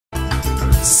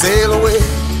Sail away,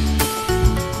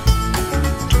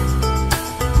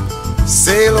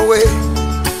 sail away.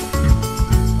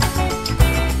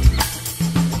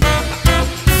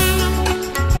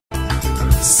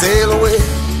 Sail away,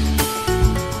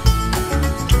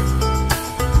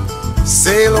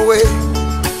 sail away.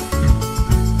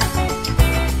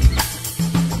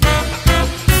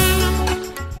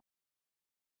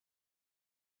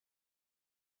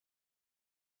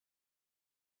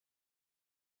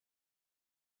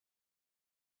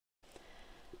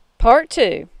 Part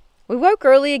 2. We woke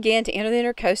early again to enter the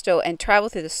Intercoastal and travel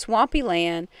through the swampy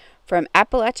land from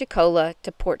Apalachicola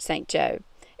to Port St. Joe.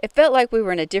 It felt like we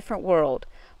were in a different world.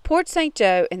 Port St.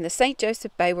 Joe and the St.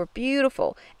 Joseph Bay were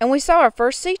beautiful, and we saw our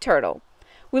first sea turtle.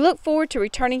 We look forward to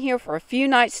returning here for a few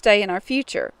nights' stay in our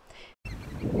future.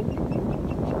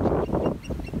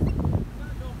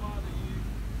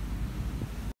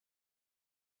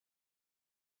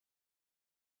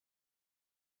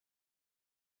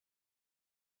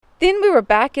 Then we were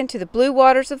back into the blue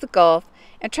waters of the Gulf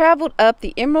and traveled up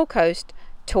the Emerald Coast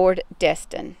toward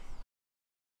Destin.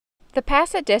 The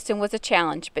pass at Destin was a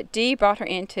challenge, but Dee brought her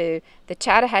into the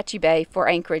Chattahoochee Bay for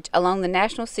anchorage along the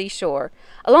National Seashore,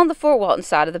 along the Fort Walton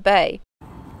side of the bay.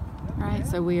 Alright,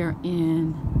 so we are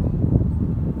in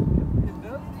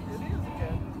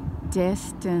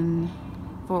Destin,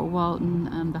 Fort Walton,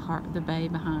 the bay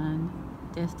behind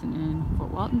Destin and Fort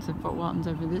Walton. So Fort Walton's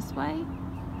over this way.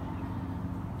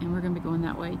 And we're going to be going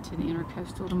that way to the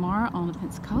Intercoastal tomorrow on the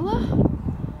Pensacola.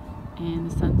 And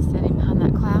the sun's setting behind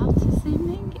that cloud this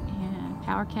evening. And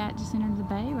Power Cat just entered the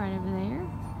bay right over there.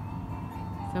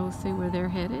 So we'll see where they're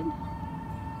headed.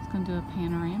 It's going to do a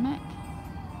panoramic.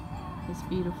 It's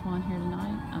beautiful in here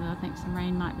tonight, although I think some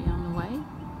rain might be on the way.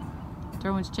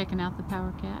 Derwin's checking out the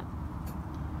Power Cat.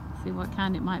 See what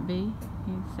kind it might be.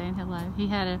 He's saying hello. He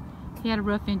had a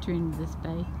rough entry into this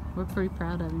bay. We're pretty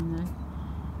proud of him though.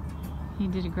 He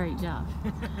did a great job.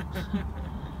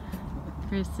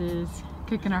 Chris is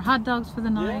cooking our hot dogs for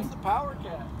the night. Yeah, it's a Power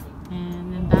Cat.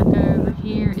 And then back over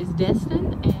here is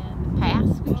Destin and the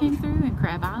pass we came through in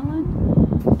Crab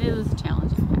Island. It was a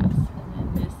challenging pass. And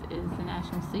then this is the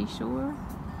National Seashore,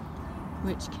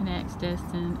 which connects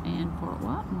Destin and Fort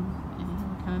Walton.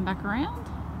 And we're coming back around.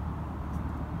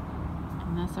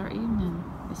 And that's our evening.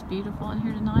 It's beautiful in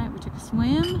here tonight. We took a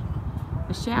swim,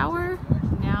 a shower,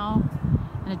 now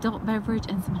an adult beverage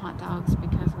and some hot dogs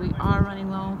because we are running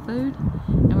low on food,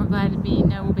 and we're glad to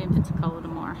we'll be in Pensacola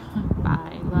tomorrow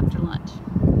by after lunch.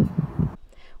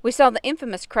 We saw the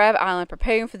infamous Crab Island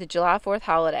preparing for the July 4th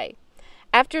holiday.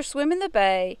 After swimming the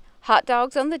bay, hot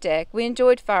dogs on the deck, we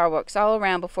enjoyed fireworks all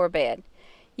around before bed.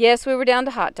 Yes, we were down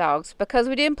to hot dogs because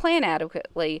we didn't plan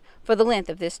adequately for the length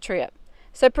of this trip,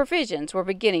 so provisions were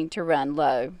beginning to run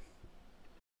low.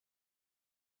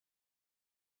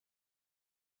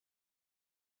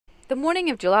 The morning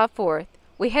of July 4th,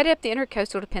 we headed up the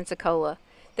Intercoastal to Pensacola.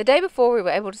 The day before, we were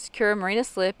able to secure a marina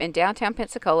slip in downtown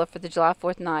Pensacola for the July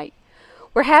 4th night.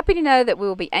 We're happy to know that we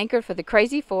will be anchored for the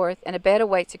Crazy 4th, and a bed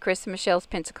awaits at Chris and Michelle's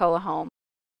Pensacola home.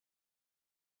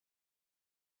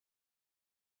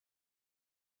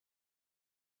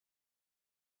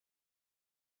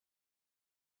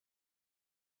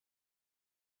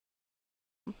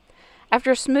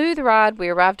 After a smooth ride, we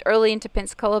arrived early into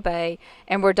Pensacola Bay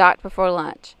and were docked before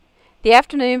lunch. The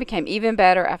afternoon became even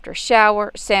better after a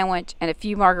shower, sandwich, and a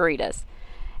few margaritas,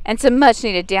 and some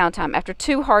much-needed downtime after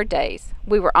 2 hard days.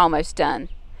 We were almost done.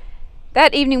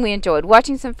 That evening we enjoyed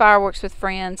watching some fireworks with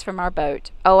friends from our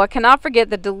boat. Oh, I cannot forget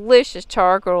the delicious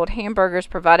char-grilled hamburgers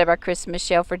provided by Chris and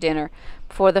Michelle for dinner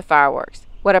before the fireworks.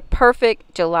 What a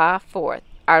perfect July 4th.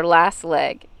 Our last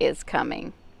leg is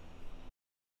coming.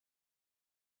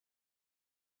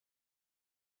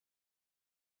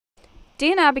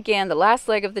 Dee and I began the last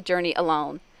leg of the journey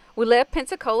alone. We left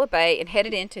Pensacola Bay and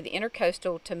headed into the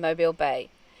Intercoastal to Mobile Bay.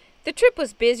 The trip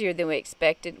was busier than we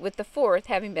expected, with the 4th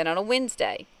having been on a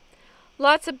Wednesday.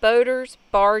 Lots of boaters,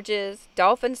 barges,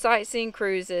 dolphin sightseeing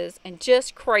cruises, and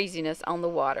just craziness on the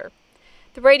water.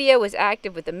 The radio was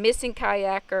active with a missing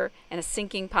kayaker and a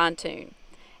sinking pontoon.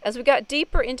 As we got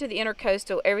deeper into the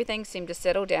Intercoastal, everything seemed to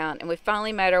settle down, and we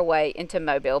finally made our way into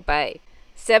Mobile Bay.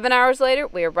 7 hours later,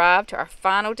 we arrived to our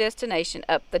final destination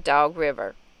up the Dog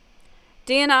River.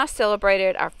 Dee and I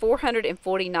celebrated our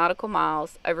 440 nautical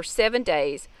miles over 7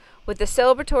 days with a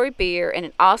celebratory beer and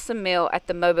an awesome meal at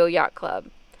the Mobile Yacht Club.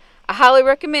 I highly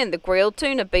recommend the grilled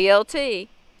tuna BLT.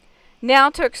 Now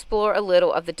to explore a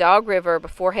little of the Dog River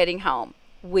before heading home.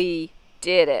 We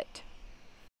did it.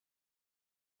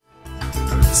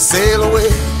 Sail away,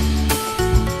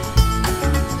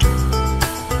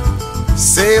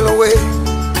 sail away.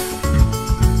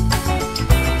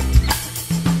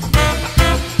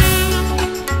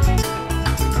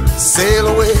 sail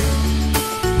away,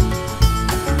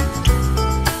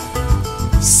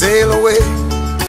 sail away.